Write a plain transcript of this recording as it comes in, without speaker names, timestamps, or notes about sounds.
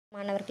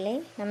மாணவர்களே,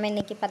 நம்ம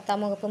இன்றைக்கி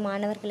 10ஆம் வகுப்பு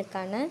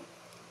மாணவர்களுக்கான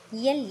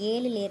இயல்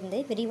 7லேருந்து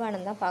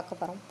விரிவானம் தான் பார்க்க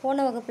போகிறோம்.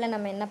 போன வகுப்பில்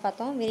நம்ம என்ன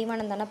பார்த்தோம்?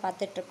 விரிவானம் தானே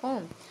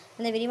பார்த்துட்ருக்கோம்.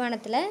 அந்த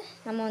விரிவானத்தில்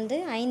நம்ம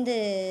 5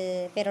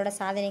 பேரோட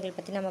சாதனைகள்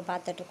பற்றி நம்ம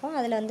பார்த்துட்ருக்கோம்.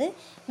 அதில்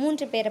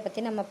 3 பேரை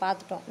பற்றி நம்ம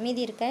பார்த்துட்டோம்.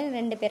 மீதி இருக்க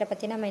 2 பேரை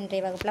பற்றி நம்ம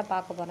இன்றைய வகுப்பில்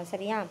பார்க்க போகிறோம்.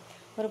 சரியா?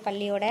 ஒரு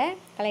பள்ளியோட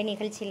கலை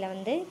நிகழ்ச்சியில்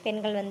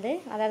பெண்கள்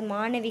அதாவது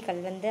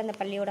மாணவிகள் அந்த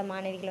பள்ளியோட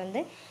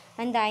மாணவிகள்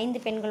அந்த 5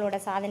 பெண்களோட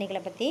சாதனைகளை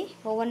பற்றி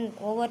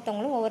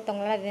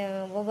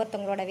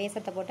ஒவ்வொருத்தவங்களோட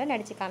வேஷத்தை போட்டு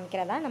நடித்து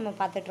காமிக்கிறதா நம்ம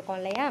பார்த்துட்ருக்கோம்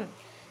இல்லையா?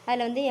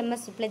 அதில்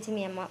எம்எஸ்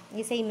சுப்லட்சுமி அம்மா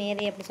இசை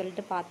மேதை அப்படி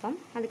சொல்லிட்டு பார்த்தோம்.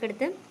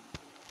 அதுக்கடுத்து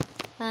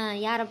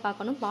யாரை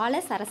பார்க்கணும்?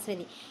 பால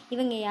சரஸ்வதி.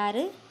 இவங்க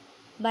யார்?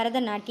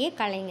 பரதநாட்டிய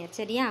கலைஞர்.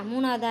 சரியா?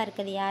 3ஆவதாக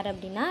இருக்கிறது யார்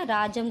அப்படின்னா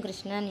ராஜம்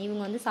கிருஷ்ணன்.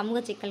 இவங்க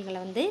சமூக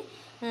சிக்கல்களை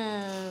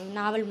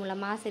நாவல்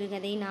மூலமாக,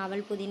 சிறுகதை,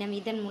 நாவல், புதினம்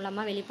இதன்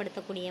மூலமாக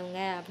வெளிப்படுத்தக்கூடியவங்க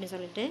அப்படின்னு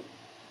சொல்லிட்டு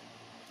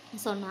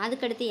சொன்னோம்.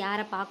 அதுக்கடுத்து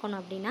யாரை பார்க்கணும்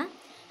அப்படின்னா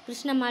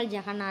கிருஷ்ணம்மாள்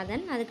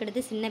ஜெகநாதன்,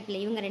 அதுக்கடுத்து சின்ன பிள்ளை.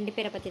 இவங்க 2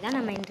 பேரை பற்றி தான்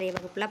நம்ம இன்றைய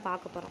வகுப்பில்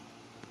பார்க்க போகிறோம்.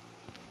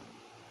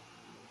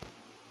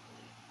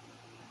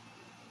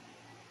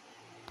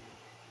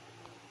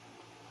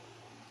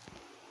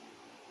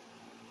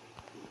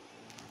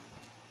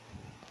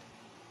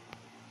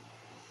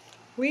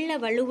 உள்ள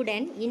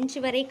வலுவுடன் இன்று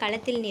வரை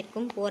களத்தில்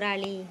நிற்கும்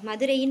போராளி,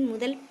 மதுரையின்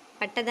முதல்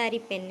பட்டதாரி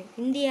பெண்,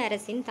 இந்திய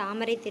அரசின்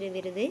தாமரை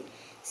திருவிருது,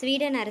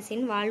 ஸ்வீடன்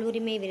அரசின்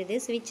வாழ்வுரிமை விருது,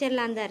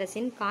 சுவிட்சர்லாந்து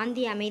அரசின்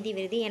காந்தி அமைதி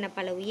விருது என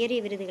பல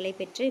உயரிய விருதுகளை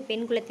பெற்று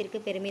பெண் குலத்திற்கு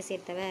பெருமை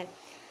சேர்த்தவர்.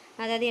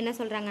 அதாவது என்ன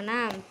சொல்கிறாங்கன்னா,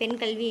 பெண்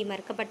கல்வி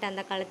மறுக்கப்பட்ட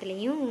அந்த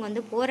காலத்துலேயும்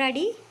இவங்க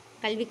போராடி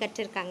கல்வி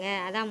கற்றிருக்காங்க.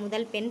 அதான்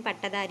முதல் பெண்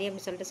பட்டதாரி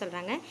அப்படின்னு சொல்லிட்டு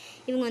சொல்கிறாங்க.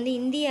 இவங்க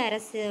இந்திய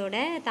அரசோட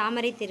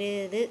தாமரை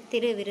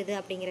திருவிருது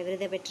அப்படிங்கிற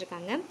விருதை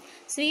பெற்றிருக்காங்க.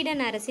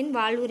 ஸ்வீடன் அரசின்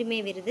வாழ்வுரிமை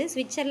விருது,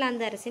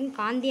 சுவிட்சர்லாந்து அரசின்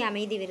காந்தி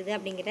அமைதி விருது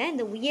அப்படிங்கிற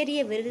இந்த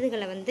உயரிய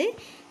விருதுகளை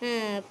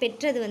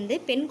பெற்றது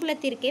பெண்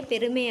குலத்திற்கே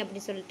பெருமை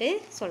அப்படி சொல்லிட்டு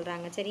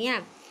சொல்கிறாங்க. சரியா?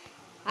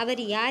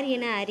 அவர் யார்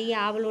என அறிய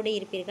ஆவலோடு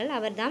இருப்பீர்கள்.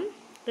 அவர்தான்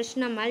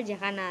கிருஷ்ணம்மாள்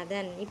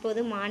ஜெகநாதன்.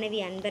 இப்போது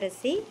மாணவி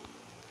அன்பரசி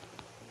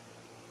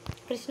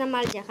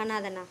கிருஷ்ணம்மாள்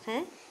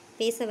ஜெகநாதனாக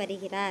பேச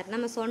வருகிறார்.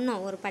 நம்ம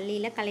சொன்னோம், ஒரு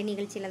பள்ளியில் கலை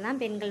நிகழ்ச்சியில் தான்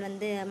பெண்கள்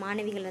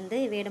மாணவிகள்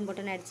வேடம்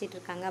போட்டு நடிச்சிட்டு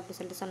இருக்காங்க அப்படி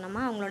சொல்லிட்டு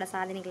சொன்னோமா, அவங்களோட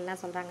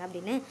சாதனைகள்லாம் சொல்கிறாங்க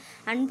அப்படின்னு.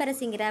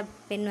 அன்பரசிங்கிற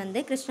பெண்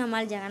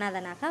கிருஷ்ணம்மாள்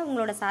ஜெகநாதனாக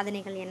அவங்களோட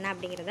சாதனைகள் என்ன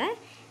அப்படிங்கிறத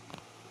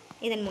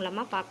இதன்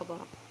மூலமாக பார்க்க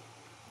போகிறோம்.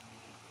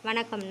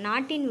 வணக்கம்.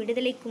 நாட்டின்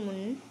விடுதலைக்கு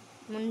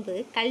முன்பு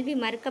கல்வி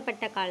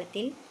மறுக்கப்பட்ட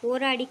காலத்தில்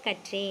போராடி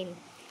கற்றேன்.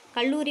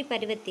 கல்லூரி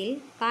பருவத்தில்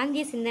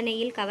காந்திய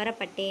சிந்தனையில்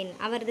கவரப்பட்டேன்.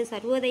 அவரது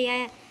சர்வோதய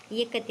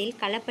இயக்கத்தில்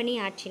களப்பணி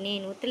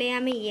ஆற்றினேன்.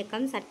 ஒத்துழையாமை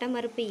இயக்கம், சட்ட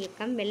மறுப்பு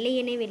இயக்கம்,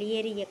 வெள்ளையனே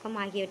வெளியேறு இயக்கம்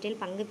ஆகியவற்றில்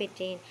பங்கு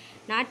பெற்றேன்.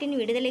 நாட்டின்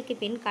விடுதலைக்கு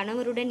பின்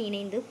கணவருடன்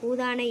இணைந்து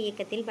பூதான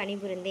இயக்கத்தில்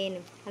பணிபுரிந்தேன்.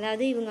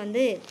 அதாவது இவங்க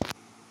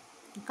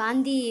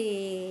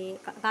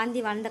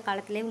காந்தி வாழ்ந்த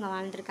காலத்தில் இவங்க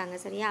வாழ்ந்திருக்காங்க.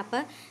 சரியா?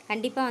 அப்போ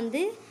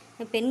கண்டிப்பாக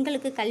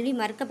பெண்களுக்கு கல்வி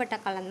மறுக்கப்பட்ட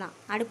காலம்தான்.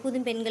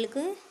 அடுப்பூதும்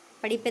பெண்களுக்கு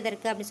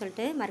படிப்பதற்கு அப்படின்னு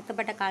சொல்லிட்டு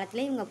மறுக்கப்பட்ட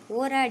காலத்தில் இவங்க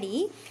போராடி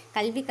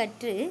கல்வி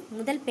கற்று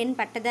முதல் பெண்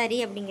பட்டதாரி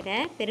அப்படிங்கிற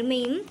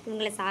பெருமையும்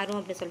இவங்களை சாரும்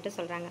அப்படி சொல்லிட்டு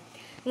சொல்கிறாங்க.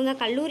 இவங்க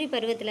கல்லூரி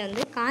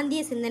பருவத்தில்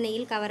காந்திய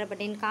சிந்தனையில்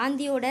கவரப்பட்டேன்.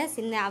 காந்தியோட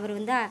அவர்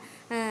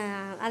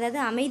அதாவது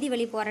அமைதி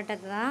வழி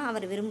போராட்டத்தை தான்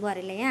அவர்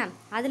விரும்புவார் இல்லையா?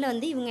 அதில்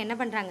இவங்க என்ன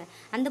பண்ணுறாங்க,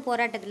 அந்த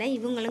போராட்டத்தில்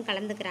இவங்களும்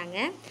கலந்துக்கிறாங்க.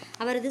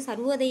 அவரது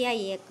சர்வோதயா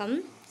இயக்கம்,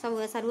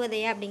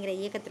 சர்வோதயா அப்படிங்கிற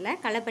இயக்கத்தில்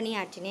களப்பணி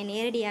ஆற்றினேன்.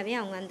 நேரடியாகவே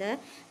அவங்க அந்த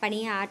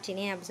பணியை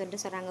ஆற்றினேன் அப்படி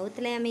சொல்லிட்டு சொல்கிறாங்க.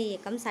 ஒத்துழையாமை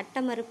இயக்கம்,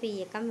 சட்ட மறுப்பு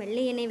இயக்கம்,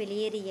 வெள்ளையனே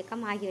வெளியேறு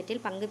இயக்கம்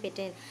ஆகியவற்றில் பங்கு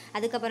பெற்றேன்.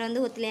 அதுக்கப்புறம்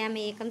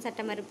ஒத்துழையாமை இயக்கம்,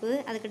 சட்ட மறுப்பு,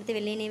 அதுக்கடுத்து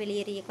வெள்ளையனே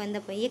வெளியேறு இயக்கம்,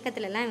 இந்த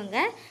இயக்கத்துலலாம்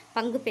இவங்க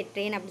பங்கு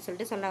பெற்றேன் அப்படி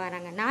சொல்லிட்டு சொல்ல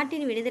வராங்க.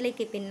 நாட்டின்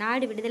விடுதலைக்கு பின்,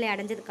 நாடு விடுதலை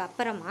அடைஞ்சதுக்கு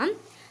அப்புறமா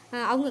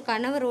அவங்க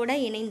கணவரோடு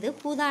இணைந்து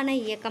பூதான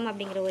இயக்கம்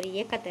அப்படிங்கிற ஒரு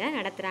இயக்கத்தை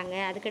நடத்துகிறாங்க.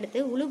 அதுக்கடுத்து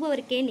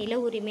உழுபவர்க்கே நில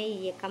உரிமை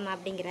இயக்கம்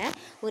அப்படிங்கிற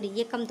ஒரு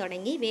இயக்கம்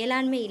தொடங்கி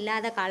வேளாண்மை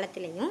இல்லாத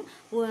காலத்திலையும்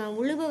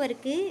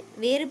உழுபவருக்கு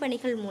வேறு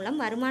பணிகள் மூலம்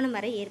வருமானம்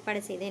வர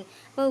ஏற்பாடு செய்தேன்.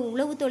 இப்போ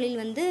உழவு தொழில்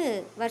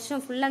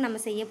வருஷம் ஃபுல்லாக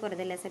நம்ம செய்ய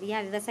போகிறதில்ல. சரியா?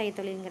 விவசாய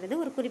தொழில்ங்கிறது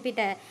ஒரு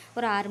குறிப்பிட்ட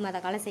ஒரு 6 மாத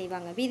காலம்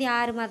செய்வாங்க. மீதி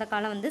 6 மாத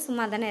காலம்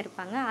சும்மா தானே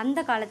இருப்பாங்க.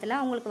 அந்த காலத்தில்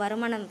அவங்களுக்கு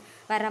வருமானம்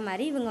வர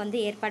மாதிரி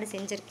இவங்க ஏற்பாடு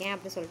செஞ்சுருக்கேன்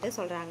அப்படி சொல்லிட்டு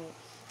சொல்கிறாங்க.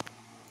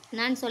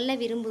 நான் சொல்ல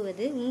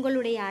விரும்புவது,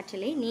 உங்களுடைய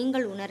ஆற்றலை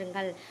நீங்கள்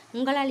உணருங்கள்.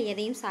 உங்களால்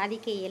எதையும்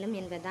சாதிக்க இயலும்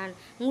என்பதுதான்.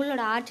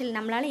 உங்களோட ஆற்றல்,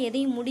 நம்மளால்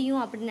எதையும் முடியும்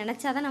அப்படின்னு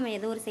நினச்சாதான் நம்ம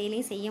ஏதோ ஒரு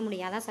செயலையும் செய்ய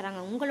முடியாதான்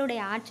சொல்கிறாங்க. உங்களுடைய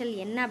ஆற்றல்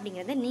என்ன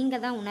அப்படிங்கிறத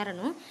நீங்கள் தான்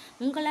உணரணும்.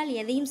 உங்களால்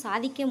எதையும்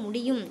சாதிக்க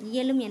முடியும்,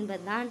 இயலும்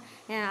என்பது தான்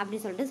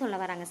அப்படின்னு சொல்லிட்டு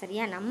சொல்ல வராங்க.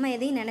 சரியா? நம்ம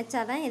எதையும்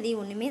நினச்சாதான்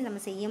எதையும் ஒன்றுமே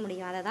நம்ம செய்ய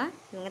முடியும். அதை தான்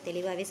இவங்க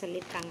தெளிவாகவே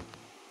சொல்லியிருக்காங்க.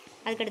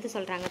 அதுக்கடுத்து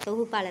சொல்கிறாங்க,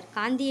 தொகுப்பாளர்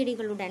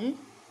காந்தியடிகளுடன்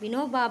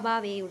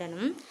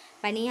வினோபாபாவேயுடனும்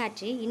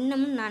பணியாற்றி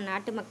இன்னமும் நான்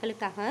நாட்டு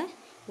மக்களுக்காக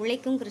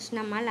உழைக்கும்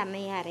கிருஷ்ணம்மாள்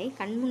அம்மையாரை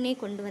கண்முன்னே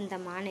கொண்டு வந்த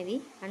மாணவி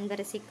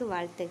அன்பரசிக்கு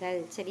வாழ்த்துகள்.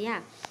 சரியா?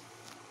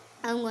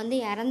 அவங்க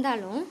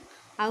இறந்தாலும்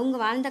அவங்க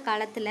வாழ்ந்த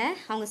காலத்தில்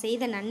அவங்க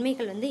செய்த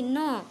நன்மைகள்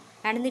இன்னும்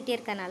நடந்துகிட்டே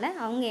இருக்கறனால,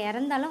 அவங்க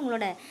இறந்தாலும்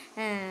அவங்களோட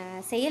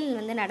செயல்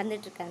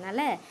நடந்துகிட்ருக்கறனால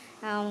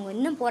அவங்க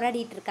இன்னும்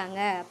போராடிட்டு இருக்காங்க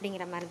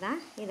அப்படிங்கிற மாதிரி தான்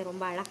இதை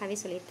ரொம்ப அழகாகவே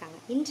சொல்லியிருக்காங்க.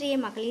 இன்றைய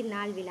மகளிர்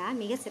நாள் விழா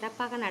மிக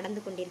சிறப்பாக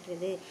நடந்து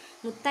கொண்டிருக்கிறது.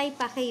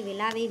 முத்தாய்ப்பாக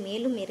இவ்விழாவை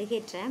மேலும்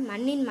மெருகேற்ற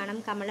மண்ணின்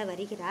மனம் கமல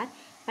வருகிறார்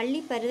பள்ளி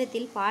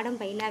பருவத்தில் பாடம்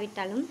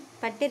பயிலாவிட்டாலும்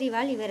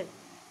பட்டறிவால் இவர்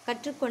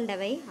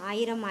கற்றுக்கொண்டவை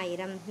ஆயிரம்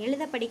ஆயிரம்.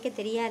 எழுத படிக்க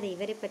தெரியாத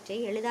இவரை பற்றி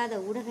எழுதாத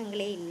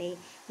ஊடகங்களே இல்லை.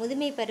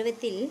 முதுமை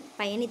பருவத்தில்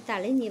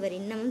பயணித்தாலும் இவர்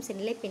இன்னமும்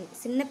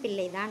சின்ன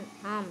பிள்ளைதான்.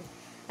 ஆம்,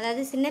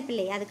 அதாவது சின்ன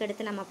பிள்ளை.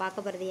 அதுக்கடுத்து நம்ம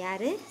பார்க்க போகிறது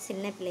யார்?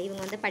 சின்ன பிள்ளை.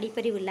 இவங்க வந்து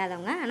படிப்பறிவு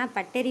இல்லாதவங்க, ஆனால்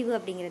பட்டறிவு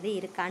அப்படிங்கிறது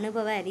இருக்குது,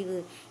 அனுபவ அறிவு.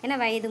 ஏன்னா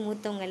வயது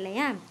மூத்தவங்க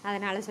இல்லையா,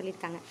 அதனால்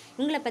சொல்லியிருக்காங்க.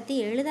 இவங்களை பற்றி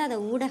எழுதாத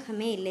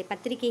ஊடகமே இல்லை,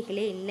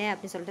 பத்திரிகைகளே இல்லை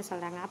அப்படின்னு சொல்லிட்டு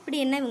சொல்கிறாங்க. அப்படி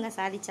என்ன இவங்க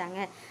சாதிச்சாங்க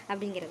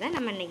அப்படிங்கிறத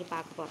நம்ம இன்றைக்கி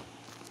பார்க்க போகிறோம்.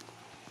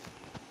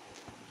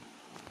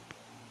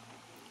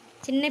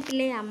 சின்ன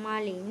பிள்ளை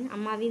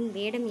அம்மாவின்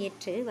வேடம்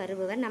ஏற்று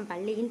வருபவர் நம்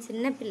பள்ளியின்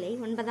சின்ன பிள்ளை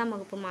 9ஆம்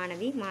வகுப்பு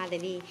மாணவி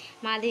மாதவி.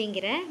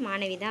 மாதவிங்கிற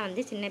மாணவி தான்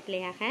வந்து சின்ன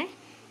பிள்ளையாக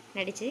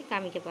நடித்து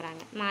காமிக்க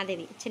போகிறாங்க.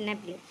 மாதவி சின்ன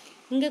பிள்ளை.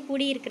 இங்கே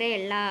கூடியிருக்கிற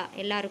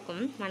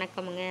எல்லாருக்கும்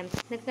வணக்கமுங்க.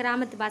 இந்த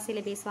கிராமத்து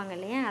பாஷையில் பேசுவாங்க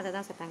இல்லையா, அதை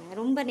தான் சொல்கிறாங்க.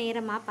 ரொம்ப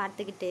நேரமாக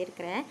பார்த்துக்கிட்டு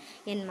இருக்கிற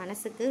என்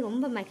மனசுக்கு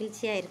ரொம்ப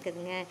மகிழ்ச்சியாக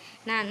இருக்குதுங்க.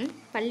 நான்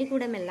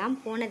பள்ளிக்கூடம் எல்லாம்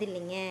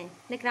போனதில்லைங்க.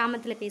 இந்த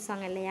கிராமத்தில்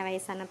பேசுவாங்க இல்லையா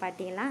வயசான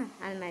பாட்டியெல்லாம்,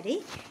 அது மாதிரி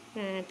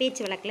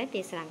பேச்சு வழக்கில்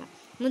பேசுகிறாங்க.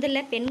 முதல்ல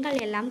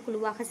பெண்கள் எல்லாம்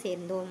குழுவாக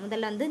சேர்ந்தோம்.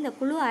 முதல்ல வந்து இந்த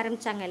குழு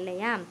ஆரம்பித்தாங்க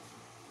இல்லையா,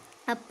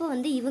 அப்போ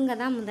வந்து இவங்க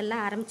தான் முதல்ல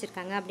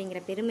ஆரம்பிச்சிருக்காங்க அப்படிங்கிற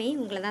பெருமை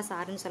இவங்களை தான்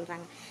சாருன்னு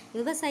சொல்கிறாங்க.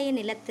 விவசாய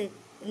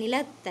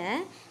நிலத்தை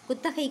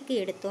குத்தகைக்கு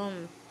எடுத்தோம்.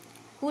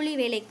 கூலி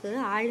வேலைக்கு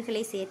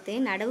ஆள்களை சேர்த்து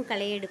நடவு,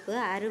 களையெடுப்பு,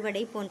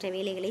 அறுவடை போன்ற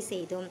வேலைகளை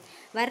செய்தோம்.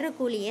 வர்ற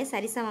கூலியை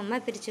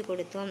சரிசமமாக பிரித்து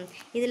கொடுத்தோம்.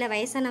 இதில்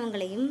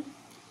வயசானவங்களையும்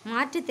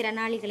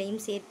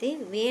மாற்றுத்திறனாளிகளையும் சேர்த்து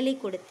வேலை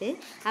கொடுத்து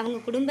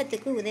அவங்க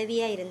குடும்பத்துக்கு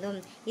உதவியாக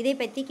இருந்தோம். இதை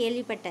பற்றி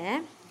கேள்விப்பட்ட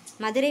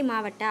மதுரை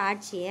மாவட்ட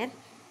ஆட்சியர்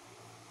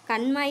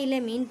கண்மாயில்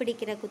மீன்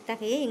பிடிக்கிற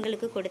குத்தகையை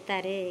எங்களுக்கு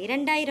கொடுத்தாரு.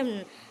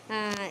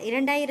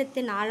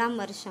 2004ஆம்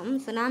வருஷம்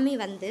சுனாமி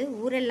வந்து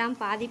ஊரெல்லாம்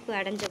பாதிப்பு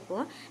அடைஞ்சப்போ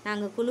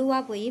நாங்கள்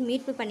குழுவாக போய்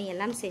மீட்பு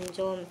பணியெல்லாம்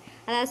செஞ்சோம்.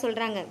 அதாவது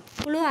சொல்கிறாங்க,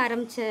 குழு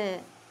ஆரம்பித்த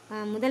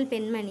முதல்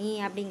பெண்மணி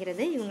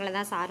அப்படிங்கிறது இவங்கள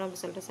தான் சாரும்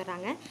அப்படின்னு சொல்லிட்டு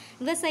சொல்கிறாங்க.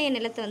 விவசாய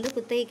நிலத்தை வந்து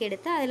குத்தகைக்கு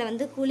எடுத்து அதில்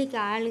வந்து கூலிக்கு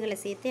ஆளுகளை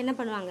சேர்த்து என்ன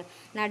பண்ணுவாங்க,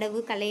 நடவு,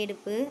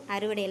 களையெடுப்பு,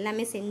 அறுவடை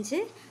எல்லாமே செஞ்சு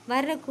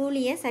வர்ற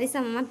கூலியை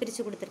சரிசமமாக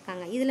பிரித்து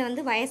கொடுத்துருக்காங்க. இதில்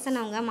வந்து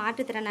வயசானவங்க,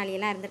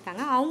 மாற்றுத்திறனாளியெல்லாம்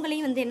இருந்திருக்காங்க.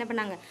 அவங்களையும் வந்து என்ன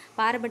பண்ணாங்க,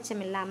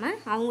 பாரபட்சம்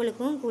இல்லாமல்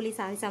அவங்களுக்கும் கூலி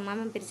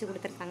சரிசமமாக பிரித்து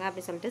கொடுத்துருக்காங்க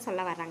அப்படி சொல்லிட்டு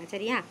சொல்ல வர்றாங்க.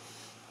 சரியா?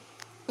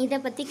 இதை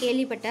பற்றி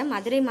கேள்விப்பட்ட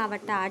மதுரை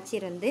மாவட்ட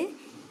ஆட்சியர் வந்து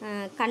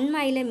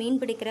கண்மாயில் மீன்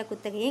பிடிக்கிற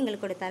குத்தகையை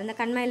எங்களுக்கு கொடுத்தாரு. இந்த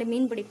கண்மாயில்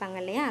மீன் பிடிப்பாங்க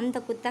இல்லையா, அந்த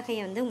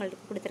குத்தகையை வந்து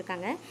உங்களுக்கு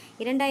கொடுத்துருக்காங்க.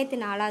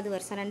 2004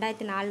 வருஷம்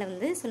 2004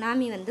 வந்து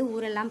சுனாமி வந்து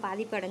ஊரெல்லாம்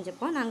பாதிப்பு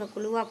அடைஞ்சப்போ நாங்கள்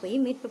குழுவாக போய்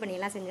மீட்பு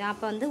பணியெல்லாம் செஞ்சோம்.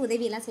 அப்போ வந்து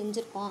உதவியெல்லாம்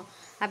செஞ்சுருக்கோம்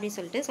அப்படின்னு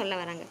சொல்லிட்டு சொல்ல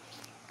வராங்க.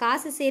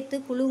 காசு சேர்த்து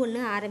குழு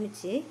ஒன்று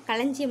ஆரம்பித்து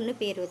களஞ்சியம்னு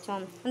பேர்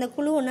வச்சோம். அந்த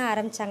குழு ஒன்று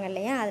ஆரம்பித்தாங்க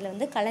இல்லையா, அதில்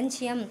வந்து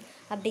களஞ்சியம்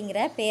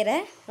அப்படிங்கிற பேரை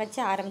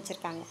வச்சு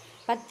ஆரம்பிச்சிருக்காங்க.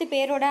 10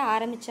 பேரோட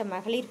ஆரம்பித்த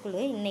மகளிர்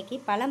குழு இன்றைக்கி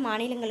பல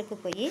மாநிலங்களுக்கு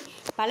போய்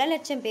பல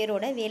லட்சம்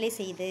பேரோட வேலை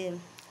செய்யுது.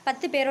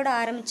 10 பேரோட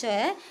ஆரம்பித்த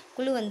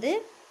குழு வந்து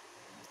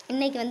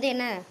இன்றைக்கி வந்து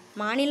என்ன,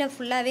 மாநிலம்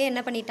ஃபுல்லாகவே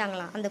என்ன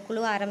பண்ணிட்டாங்களாம், அந்த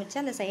குழுவை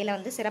ஆரம்பித்து அந்த செயலை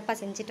வந்து சிறப்பாக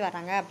செஞ்சுட்டு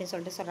வராங்க அப்படின்னு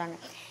சொல்லிட்டு சொல்கிறாங்க.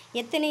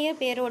 எத்தனையோ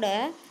பேரோட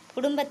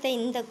குடும்பத்தை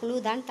இந்த குழு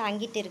தான்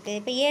தாங்கிட்டு இருக்குது.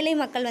 இப்போ ஏழை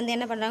மக்கள் வந்து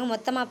என்ன பண்ணுறாங்க,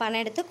 மொத்தமாக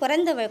பணம் எடுத்து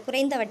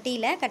குறைந்த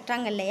வட்டியில்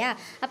கட்டுறாங்க இல்லையா,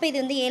 அப்போ இது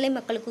வந்து ஏழை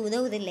மக்களுக்கு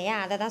உதவுது இல்லையா,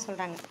 அதை தான்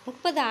சொல்கிறாங்க.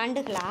 30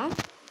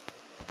 ஆண்டுகளாக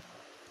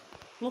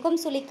முகம்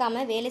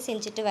சுளிக்காமல் வேலை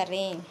செஞ்சுட்டு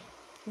வர்றேன்,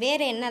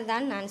 வேறு என்ன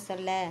தான் நான்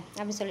சொல்ல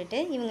அப்படின்னு சொல்லிட்டு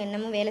இவங்க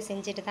இன்னமும் வேலை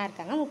செஞ்சுட்டு தான்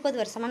இருக்காங்க. 30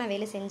 வருஷமாக நான்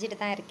வேலை செஞ்சுட்டு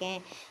தான் இருக்கேன்.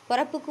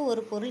 பிறப்புக்கு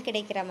ஒரு பொருள்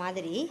கிடைக்கிற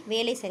மாதிரி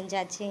வேலை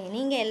செஞ்சாச்சு.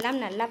 நீங்கள்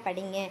எல்லாம் நல்லா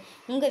படிங்க,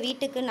 உங்கள்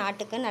வீட்டுக்கு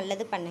நாட்டுக்கு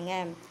நல்லது பண்ணுங்க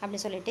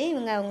அப்படின்னு சொல்லிட்டு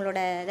இவங்க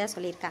அவங்களோட இதை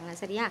சொல்லியிருக்காங்க.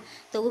 சரியா?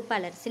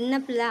 தொகுப்பாளர்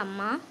சின்ன பிள்ளை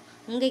அம்மா,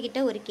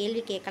 உங்ககிட்ட ஒரு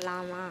கேள்வி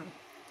கேட்கலாமா?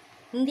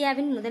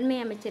 இந்தியாவின் முதன்மை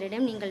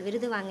அமைச்சரிடம் நீங்கள்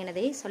விருது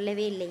வாங்கினதை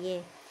சொல்லவே இல்லையே.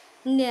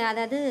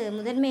 அதாவது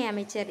முதன்மை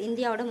அமைச்சர்,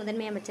 இந்தியாவோட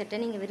முதன்மை அமைச்சர்கிட்ட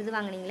நீங்கள் விருது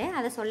வாங்கினீங்களே,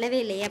 அதை சொல்லவே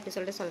இல்லையே அப்படி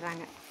சொல்லிட்டு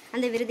சொல்கிறாங்க.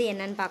 அந்த விருது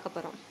என்னன்னு பார்க்க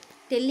போகிறோம்.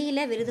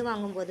 டெல்லியில் விருது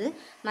வாங்கும்போது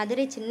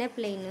மதுரை சின்ன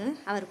பிள்ளைன்னு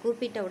அவர்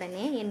கூப்பிட்ட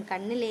உடனே என்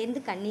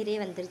கண்ணிலேருந்து கண்ணீரே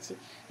வந்துருச்சு.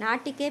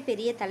 நாட்டுக்கே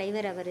பெரிய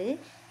தலைவர் அவர்.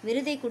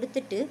 விருதை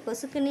கொடுத்துட்டு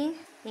பொசுக்குன்னு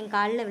என்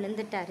காலில்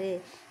விழுந்துட்டாரு.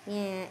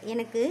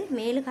 எனக்கு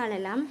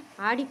மேலுகாலெல்லாம்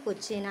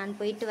ஆடிப்போச்சு, நான்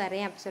போயிட்டு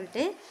வரேன் அப்படி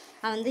சொல்லிட்டு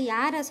வந்து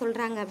யாரை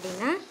சொல்கிறாங்க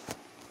அப்படின்னா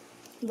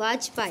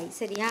வாஜ்பாய்.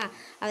 சரியா?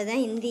 அவர்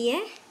தான்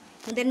இந்திய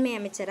முதன்மை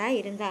அமைச்சராக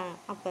இருந்தா.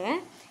 அப்போ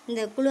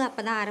இந்த குழு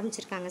அப்போ தான்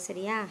ஆரம்பிச்சிருக்காங்க.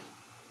 சரியா?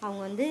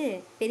 அவங்க வந்து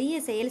பெரிய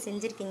செயல்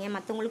செஞ்சுருக்கீங்க,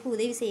 மற்றவங்களுக்கு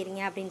உதவி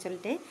செய்கிறீங்க அப்படின்னு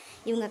சொல்லிட்டு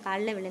இவங்க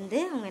காலில் விழுந்து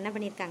அவங்க என்ன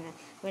பண்ணியிருக்காங்க,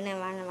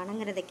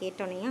 வணங்குறதை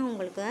கேட்டோன்னே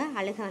அவங்களுக்கு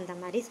அழுக வந்த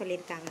மாதிரி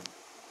சொல்லியிருக்காங்க.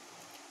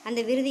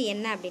 அந்த விருது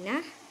என்ன அப்படின்னா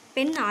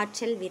பெண்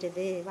ஆற்றல்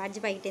விருது.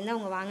 வாஜ்பாய்கிட்டேருந்து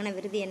அவங்க வாங்கின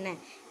விருது என்ன,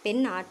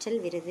 பெண்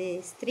ஆற்றல் விருது,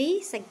 ஸ்திரீ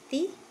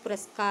சக்தி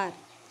புரஸ்கார்.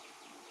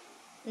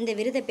 இந்த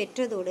விருதை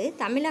பெற்றதோடு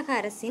தமிழக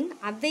அரசின்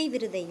அவ்வை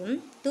விருதையும்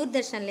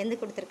தூர்தர்ஷன்லேருந்து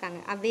கொடுத்துருக்காங்க,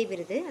 அவ்வை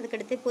விருது.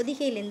 அதுக்கடுத்து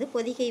பொதிகையிலேருந்து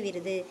பொதிகை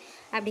விருது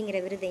அப்படிங்கிற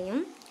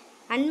விருதையும்,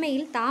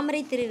 அண்மையில்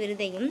தாமரை திரு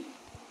விருதையும்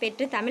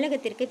பெற்று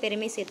தமிழகத்திற்கு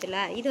பெருமை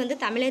சேர்த்துள்ளார். இது வந்து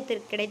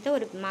தமிழகத்திற்கு கிடைத்த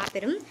ஒரு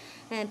மாபெரும்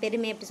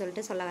பெருமை அப்படி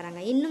சொல்லிட்டு சொல்ல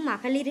வராங்க. இன்னும்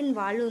மகளிரின்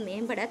வாழ்வு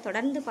மேம்பட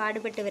தொடர்ந்து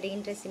பாடுபட்டு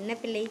வருகின்ற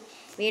சின்னப்பிள்ளை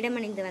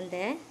வேடமணிந்து வந்த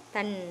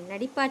தன்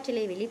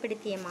நடிப்பாற்றலை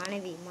வெளிப்படுத்திய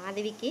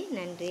மாதவிக்கு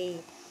நன்றி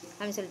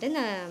அப்படின்னு சொல்லிட்டு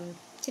இந்த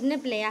சின்ன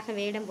பிள்ளையாக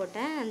வேடம் போட்ட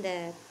அந்த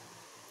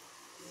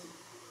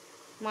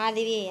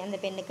மாதவி அந்த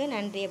பெண்ணுக்கு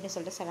நன்றி அப்படின்னு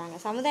சொல்லிட்டு சொல்கிறாங்க.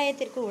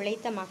 சமுதாயத்திற்கு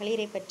உழைத்த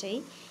மகளிரை பற்றி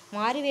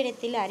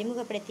மாறுவேடத்தில்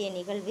அறிமுகப்படுத்திய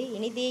நிகழ்வு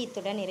இனிதே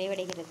இத்துடன்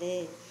நிறைவடைகிறது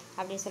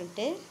அப்படின்னு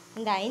சொல்லிட்டு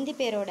இந்த 5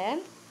 பேரோட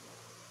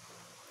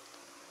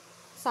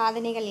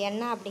சாதனைகள்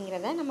என்ன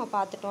அப்படிங்கிறத நம்ம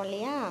பார்த்துட்டோம்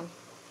இல்லையா.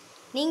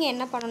 நீங்கள்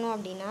என்ன பண்ணணும்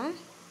அப்படின்னா,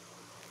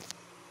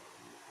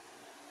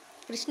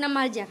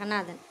 கிருஷ்ணம்மாள்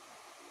ஜெகநாதன்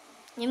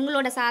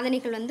இவங்களோட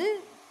சாதனைகள் வந்து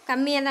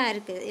கம்மியாக தான்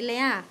இருக்குது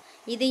இல்லையா.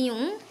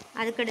 இதையும்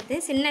அதுக்கடுத்து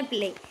சின்ன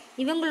பிள்ளை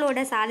இவங்களோட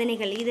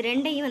சாதனைகள் இது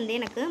 2ஐயும் வந்து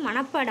எனக்கு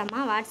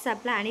மனப்பாடமாக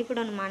வாட்ஸ்அப்பில்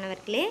அனுப்பிடணும்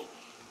மாணவர்களே.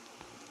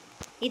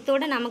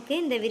 இதோட நமக்கு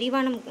இந்த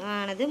விரிவானம்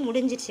ஆனது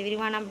முடிஞ்சிருச்சு.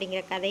 விரிவானம்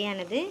அப்படிங்கிற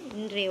கதையானது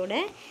இன்றையோட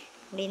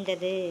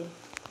முடிந்தது.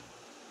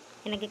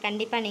 எனக்கு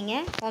கண்டிப்பாக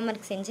நீங்கள்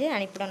ஹோம்ஒர்க் செஞ்சு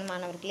அனுப்பிடணும்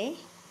மாணவர்களே.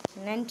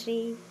 நன்றி.